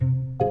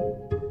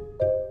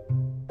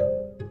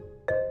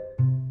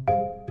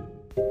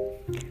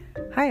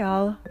Hi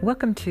all,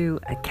 welcome to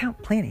Account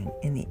Planning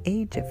in the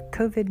Age of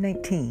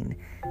COVID-19.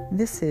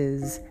 This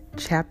is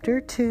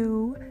Chapter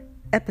 2,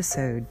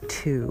 Episode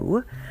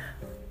 2.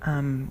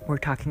 We're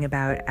talking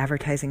about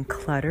advertising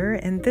clutter,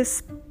 and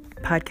this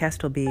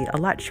podcast will be a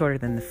lot shorter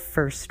than the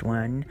first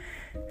one.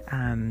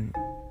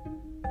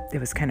 It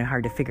was kind of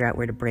hard to figure out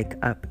where to break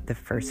up the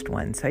first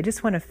one. So I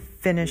just want to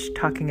finish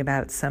talking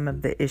about some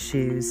of the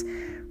issues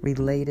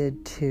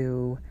related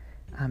to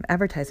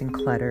advertising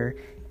clutter,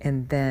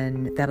 and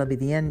then that'll be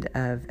the end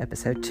of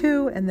episode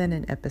 2, and then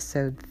in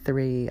episode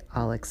 3,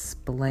 I'll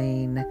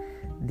explain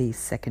the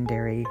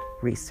secondary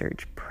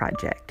research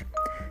project.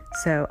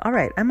 So, all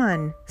right, I'm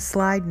on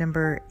slide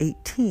number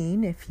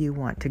 18 if you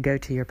want to go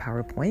to your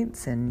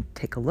PowerPoints and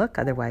take a look.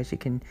 Otherwise, you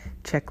can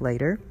check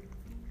later.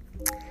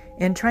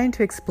 And trying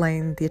to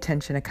explain the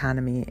attention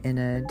economy in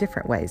a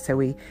different way. So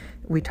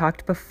we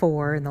talked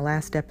before in the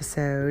last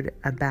episode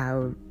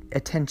about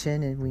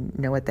attention, and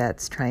we know what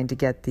that's trying to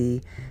get the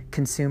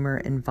consumer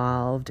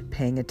involved,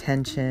 paying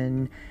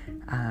attention,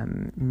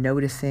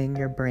 noticing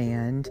your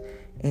brand,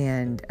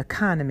 and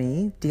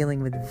economy,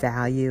 dealing with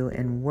value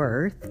and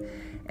worth.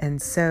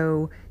 And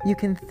so you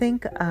can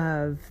think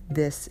of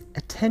this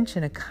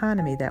attention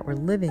economy that we're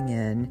living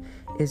in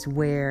is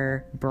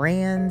where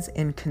brands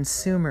and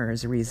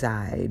consumers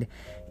reside.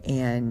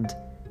 And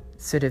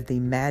sort of the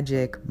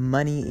magic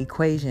money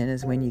equation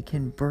is when you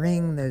can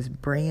bring those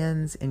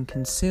brands and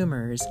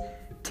consumers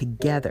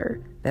together.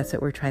 That's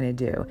what we're trying to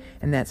do.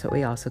 And that's what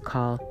we also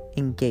call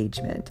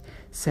engagement.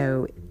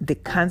 So the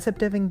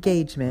concept of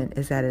engagement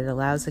is that it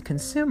allows the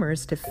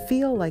consumers to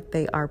feel like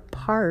they are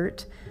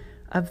part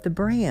of the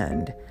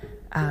brand.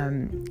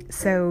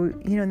 So,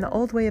 in the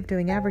old way of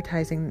doing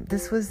advertising,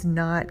 this was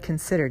not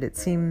considered. It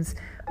seems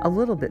a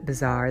little bit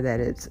bizarre that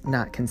it's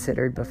not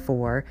considered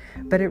before,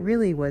 but it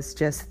really was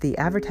just the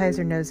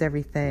advertiser knows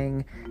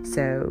everything.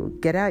 So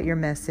get out your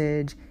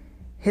message,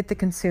 hit the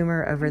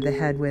consumer over the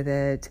head with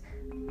it.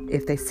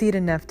 If they see it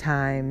enough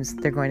times,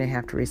 they're going to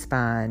have to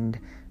respond.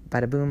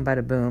 Bada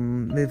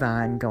boom, move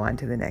on, go on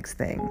to the next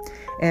thing.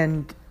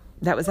 And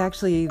that was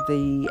actually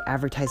the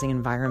advertising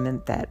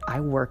environment that I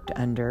worked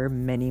under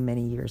many,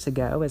 many years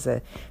ago as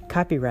a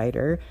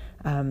copywriter.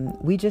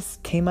 We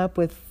just came up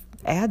with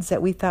ads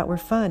that we thought were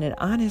fun and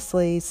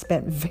honestly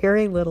spent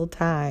very little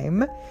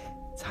time.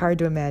 It's hard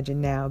to imagine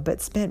now,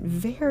 but spent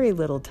very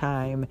little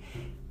time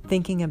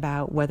thinking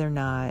about whether or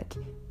not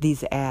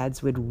these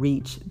ads would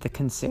reach the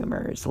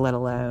consumers, let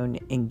alone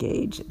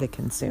engage the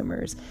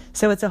consumers.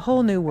 So it's a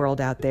whole new world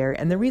out there.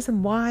 And the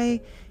reason why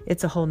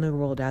it's a whole new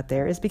world out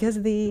there is because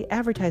of the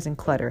advertising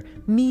clutter,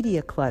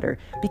 media clutter,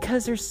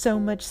 because there's so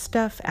much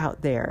stuff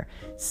out there.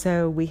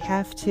 So we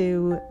have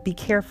to be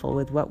careful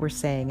with what we're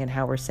saying and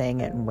how we're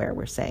saying it and where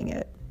we're saying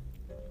it.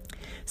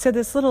 So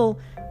this little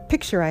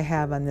picture I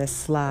have on this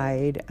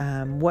slide,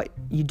 what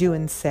you do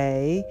and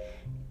say,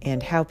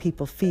 and how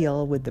people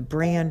feel with the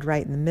brand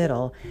right in the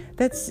middle,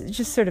 that's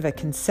just sort of a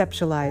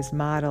conceptualized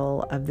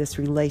model of this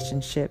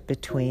relationship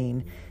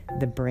between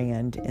the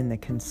brand and the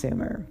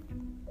consumer.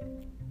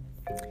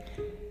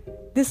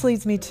 This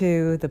leads me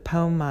to the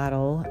POEM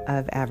model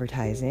of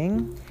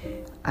advertising.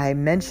 I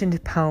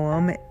mentioned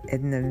POEM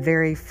in the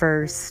very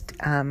first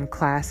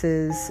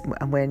classes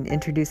when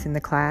introducing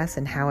the class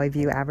and how I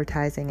view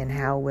advertising and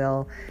how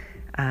we'll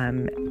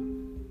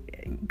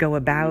go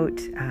about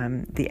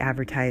the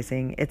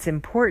advertising. It's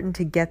important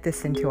to get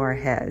this into our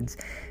heads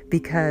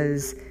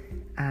because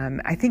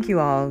I think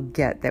you all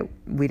get that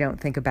we don't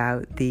think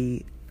about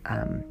the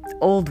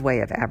old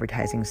way of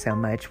advertising so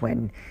much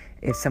when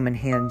if someone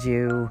hands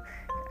you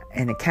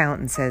an account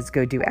and says,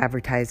 go do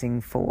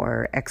advertising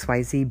for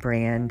XYZ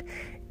brand,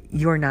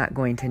 you're not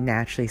going to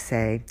naturally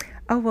say,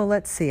 oh, well,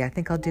 let's see, I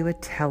think I'll do a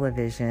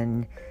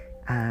television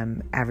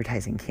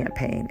advertising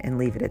campaign and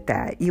leave it at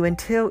that. You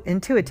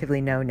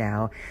intuitively know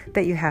now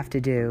that you have to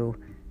do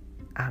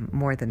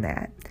more than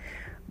that.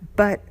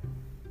 But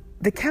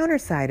the counter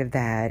side of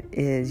that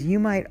is you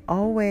might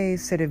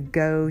always sort of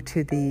go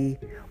to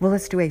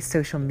let's do a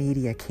social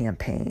media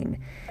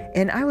campaign.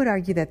 And I would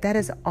argue that that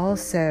is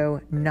also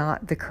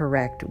not the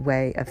correct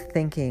way of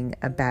thinking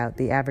about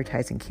the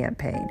advertising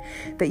campaign.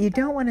 That you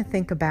don't want to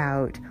think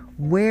about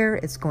where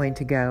it's going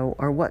to go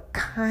or what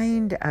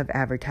kind of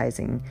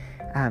advertising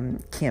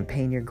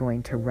campaign you're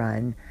going to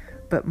run,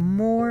 but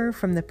more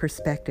from the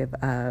perspective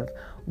of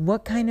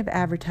what kind of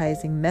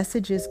advertising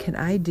messages can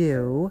I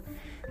do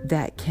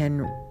that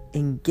can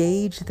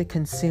engage the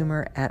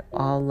consumer at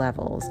all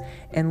levels.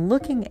 And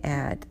looking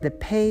at the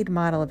paid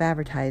model of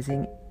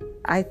advertising,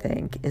 I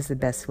think, is the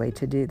best way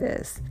to do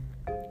this.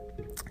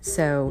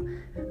 So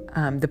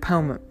the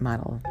POEM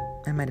model,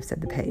 I might have said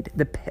the paid,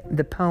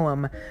 the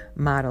POEM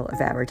model of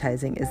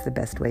advertising is the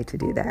best way to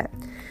do that.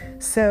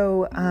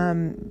 So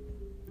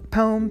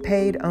POEM,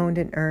 paid, owned,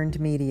 and earned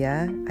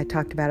media. I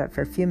talked about it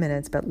for a few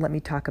minutes, but let me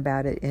talk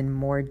about it in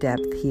more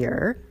depth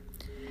here.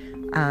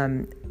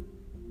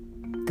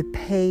 The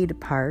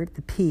paid part,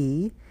 the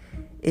P,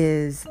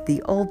 is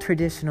the old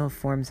traditional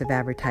forms of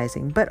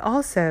advertising, but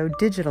also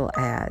digital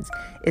ads.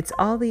 It's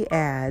all the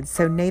ads.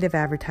 So native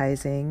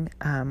advertising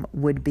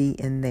would be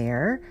in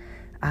there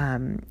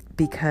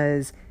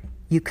because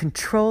you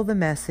control the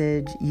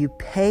message, you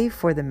pay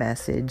for the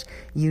message,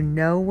 you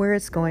know where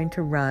it's going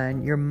to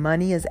run, your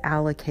money is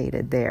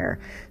allocated there.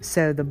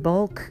 So the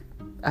bulk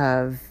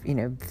of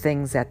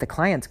things that the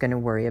client's going to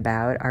worry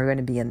about are going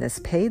to be in this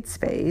paid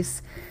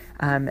space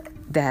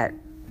that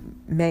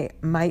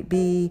might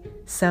be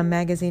some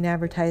magazine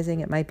advertising,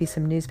 it might be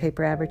some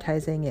newspaper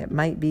advertising, it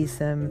might be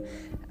some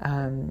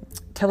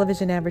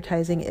television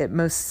advertising, it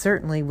most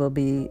certainly will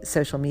be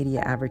social media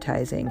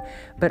advertising,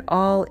 but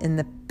all in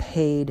the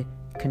paid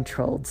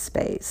controlled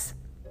space.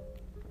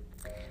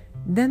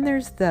 Then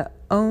there's the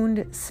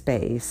owned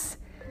space.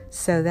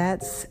 So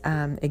that's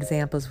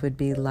examples would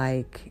be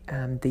like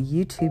the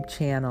YouTube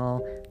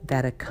channel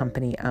that a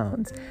company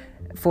owns.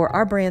 For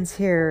our brands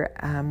here,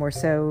 we're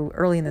so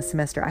early in the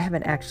semester, I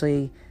haven't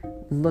actually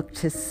looked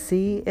to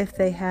see if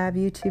they have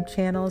YouTube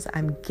channels.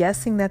 I'm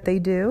guessing that they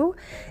do,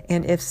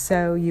 and if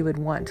so, you would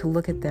want to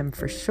look at them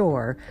for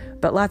sure.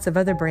 But lots of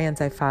other brands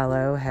I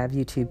follow have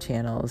YouTube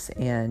channels,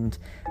 and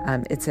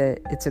tends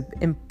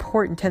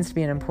to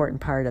be an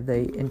important part of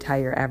the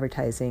entire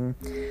advertising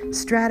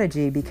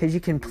strategy, because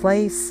you can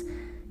place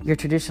your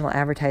traditional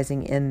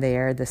advertising in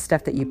there, the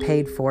stuff that you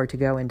paid for to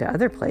go into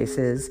other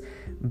places,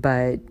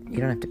 but you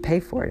don't have to pay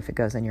for it if it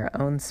goes on your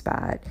own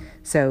spot.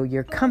 So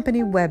your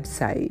company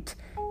website,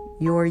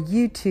 your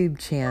YouTube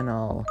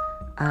channel,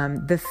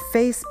 the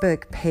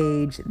Facebook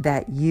page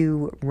that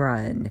you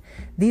run,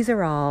 these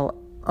are all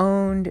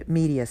owned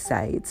media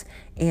sites.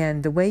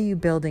 And the way you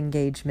build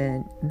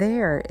engagement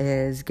there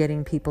is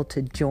getting people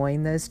to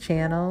join those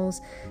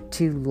channels,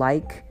 to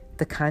like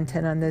the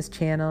content on those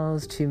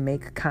channels, to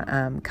make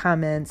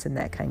comments and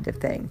that kind of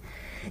thing.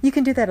 You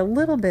can do that a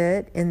little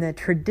bit in the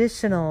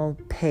traditional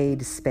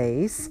paid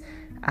space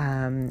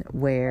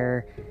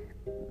where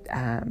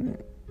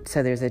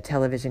so there's a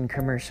television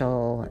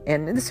commercial,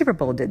 and the Super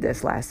Bowl did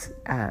this last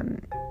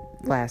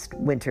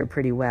winter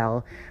pretty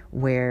well,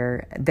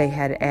 where they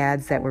had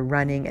ads that were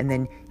running and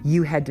then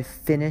you had to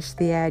finish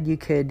the ad. You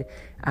could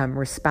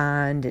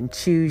respond and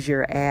choose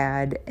your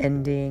ad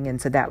ending,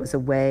 and so that was a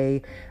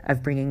way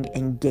of bringing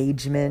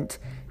engagement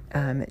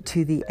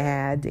to the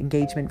ad,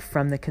 engagement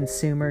from the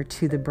consumer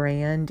to the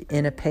brand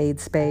in a paid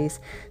space.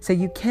 So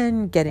you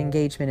can get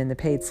engagement in the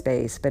paid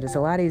space, but it's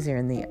a lot easier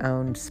in the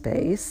owned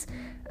space.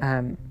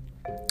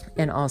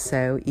 And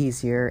also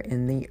easier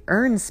in the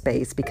earned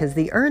space, because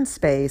the earned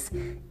space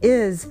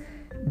is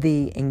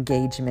the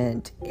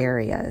engagement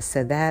area.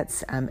 So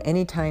that's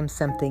anytime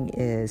something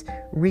is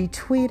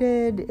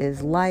retweeted,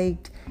 is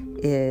liked,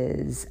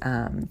 is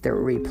the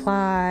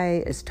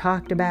reply is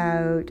talked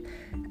about,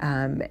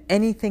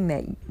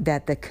 anything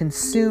that the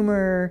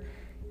consumer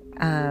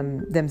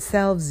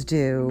themselves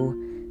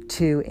do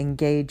to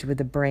engage with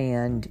the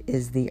brand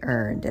is the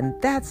earned.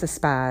 And that's a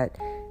spot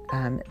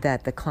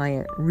that the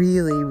client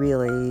really,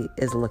 really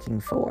is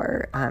looking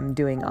for,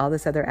 doing all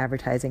this other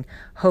advertising,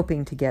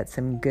 hoping to get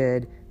some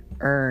good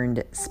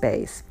earned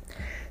space.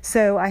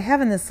 So I have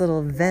in this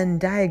little Venn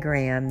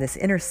diagram this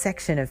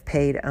intersection of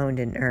paid, owned,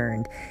 and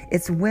earned.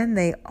 It's when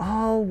they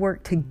all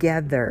work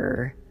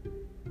together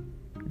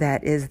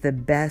that is the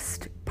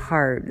best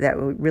part, that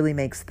really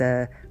makes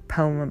the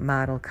poem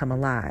model come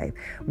alive.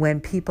 When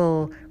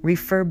people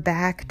refer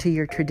back to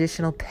your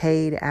traditional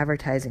paid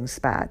advertising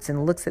spots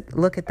and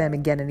look at them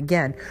again and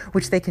again,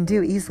 which they can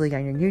do easily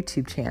on your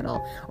YouTube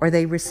channel, or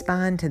they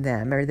respond to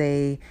them, or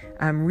they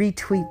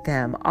retweet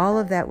them, all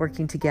of that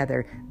working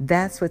together,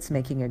 that's what's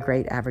making a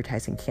great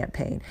advertising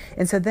campaign.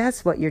 And so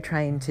that's what you're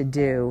trying to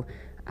do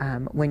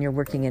when you're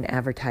working in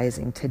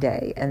advertising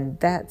today. And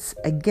that's,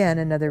 again,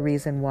 another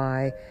reason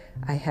why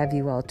I have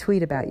you all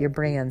tweet about your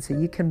brand, so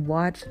you can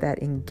watch that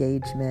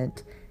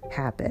engagement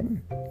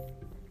happen.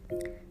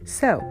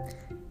 So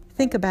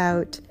think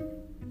about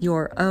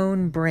your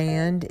own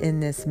brand in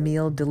this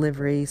meal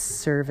delivery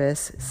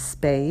service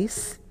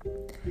space.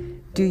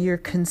 Do your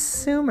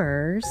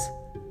consumers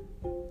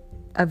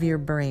of your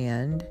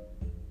brand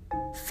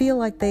feel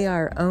like they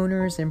are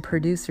owners and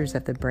producers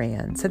of the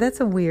brand? So that's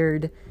a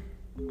weird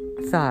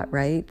thought,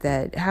 right?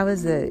 That how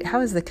is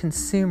the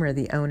consumer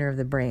the owner of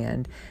the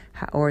brand,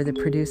 or the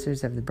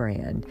producers of the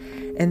brand?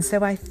 And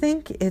so I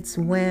think it's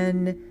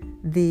when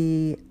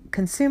the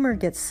consumer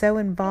gets so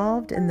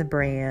involved in the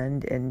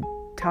brand and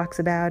talks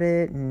about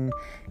it and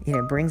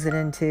brings it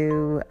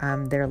into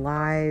their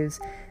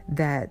lives,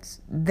 that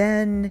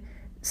then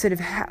sort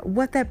of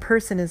what that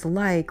person is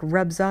like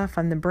rubs off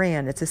on the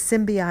brand. It's a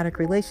symbiotic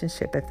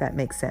relationship, if that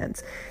makes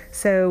sense.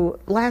 So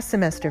last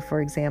semester,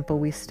 for example,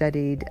 we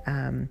studied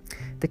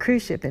the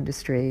cruise ship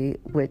industry,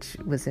 which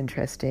was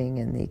interesting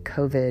in the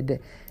COVID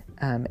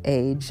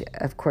age.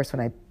 Of course, when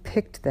I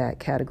picked that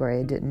category,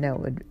 I didn't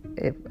know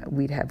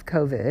we'd have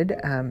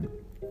COVID.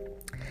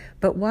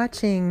 But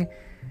watching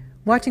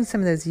some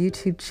of those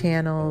YouTube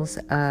channels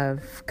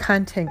of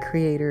content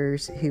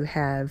creators who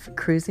have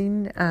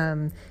cruising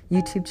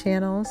YouTube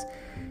channels,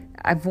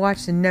 I've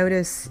watched and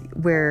noticed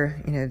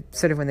where,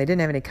 sort of when they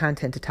didn't have any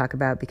content to talk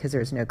about because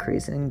there's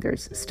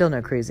still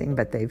no cruising,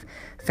 but they've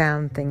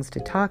found things to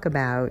talk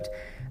about.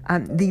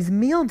 These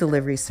meal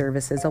delivery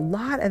services, a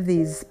lot of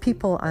these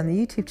people on the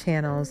YouTube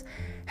channels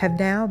have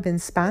now been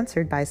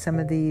sponsored by some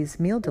of these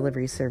meal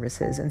delivery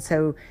services. And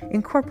so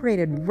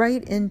incorporated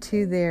right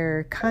into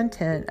their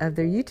content of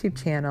their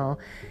YouTube channel,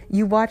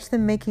 you watch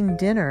them making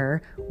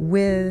dinner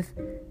with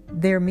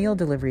their meal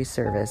delivery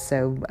service.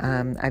 So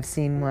I've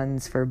seen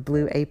ones for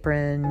Blue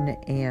Apron,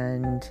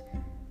 and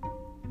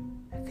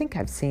I think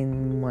I've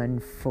seen one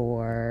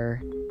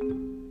for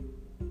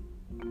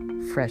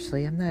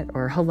Freshly,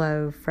 or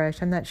Hello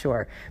Fresh, I'm not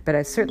sure, but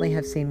I certainly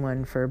have seen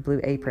one for Blue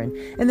Apron,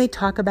 and they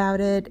talk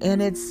about it,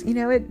 and it's,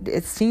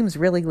 it seems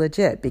really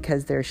legit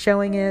because they're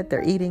showing it,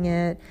 they're eating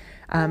it,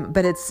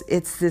 but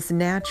it's this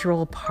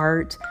natural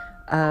part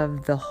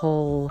of the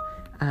whole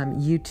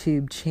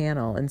YouTube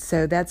channel. And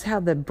so that's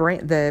how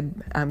the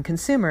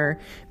consumer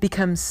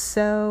becomes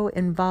so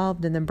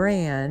involved in the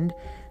brand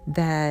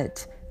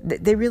that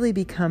they really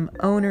become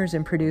owners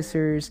and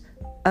producers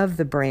of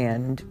the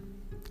brand,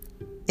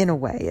 in a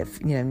way,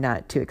 if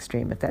not too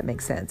extreme, if that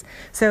makes sense.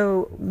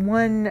 So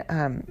one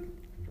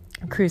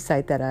cruise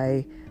site that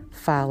I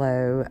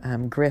follow,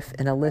 Griff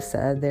and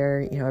Alyssa,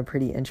 they're a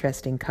pretty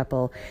interesting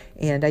couple,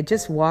 and I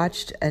just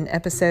watched an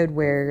episode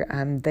where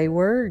they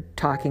were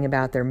talking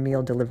about their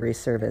meal delivery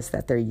service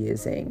that they're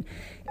using,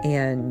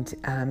 and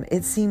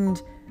it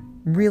seemed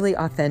really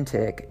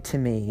authentic to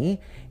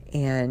me.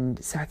 And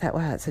so I thought,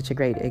 wow, that's such a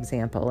great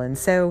example. And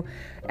so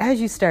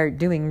as you start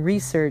doing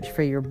research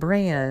for your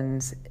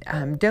brands,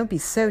 don't be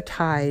so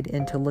tied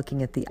into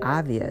looking at the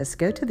obvious.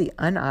 Go to the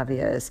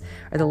unobvious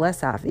or the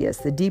less obvious.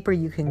 The deeper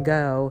you can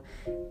go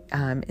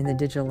in the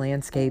digital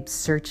landscape,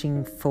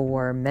 searching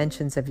for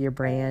mentions of your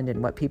brand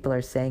and what people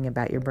are saying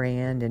about your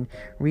brand and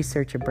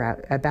research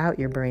about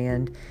your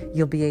brand,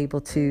 you'll be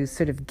able to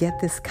sort of get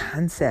this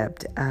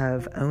concept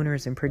of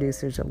owners and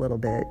producers a little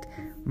bit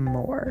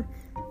more.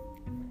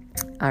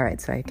 All right,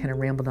 so I kind of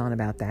rambled on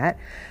about that.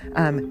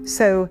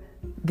 So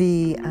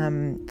the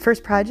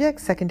first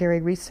project, secondary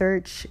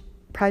research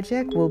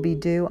project, will be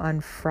due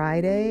on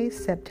Friday,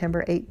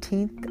 September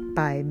 18th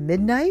by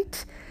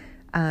midnight.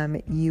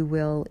 You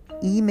will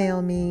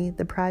email me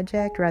the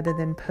project rather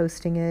than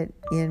posting it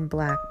in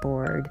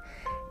Blackboard.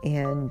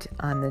 And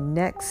on the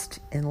next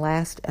and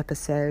last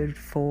episode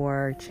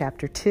for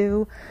Chapter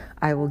 2,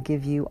 I will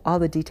give you all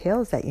the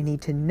details that you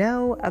need to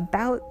know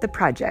about the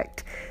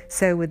project.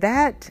 So with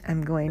that,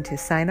 I'm going to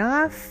sign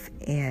off,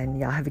 and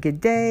y'all have a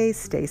good day.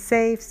 Stay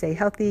safe, stay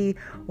healthy,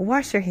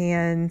 wash your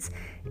hands,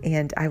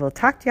 and I will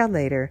talk to y'all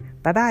later.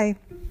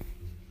 Bye-bye.